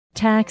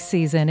tax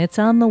season. It's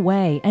on the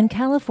way, and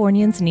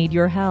Californians need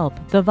your help.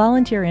 The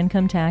Volunteer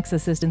Income Tax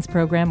Assistance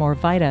Program, or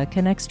VITA,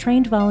 connects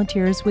trained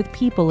volunteers with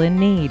people in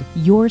need.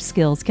 Your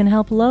skills can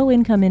help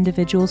low-income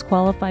individuals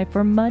qualify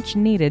for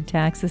much-needed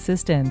tax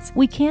assistance.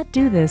 We can't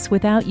do this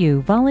without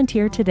you.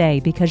 Volunteer today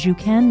because you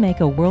can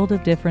make a world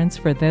of difference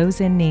for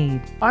those in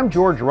need. I'm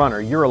George Runner,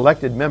 your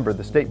elected member of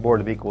the State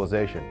Board of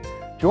Equalization.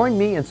 Join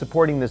me in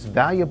supporting this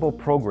valuable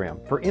program.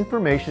 For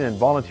information and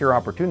volunteer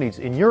opportunities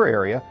in your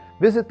area,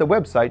 visit the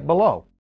website below.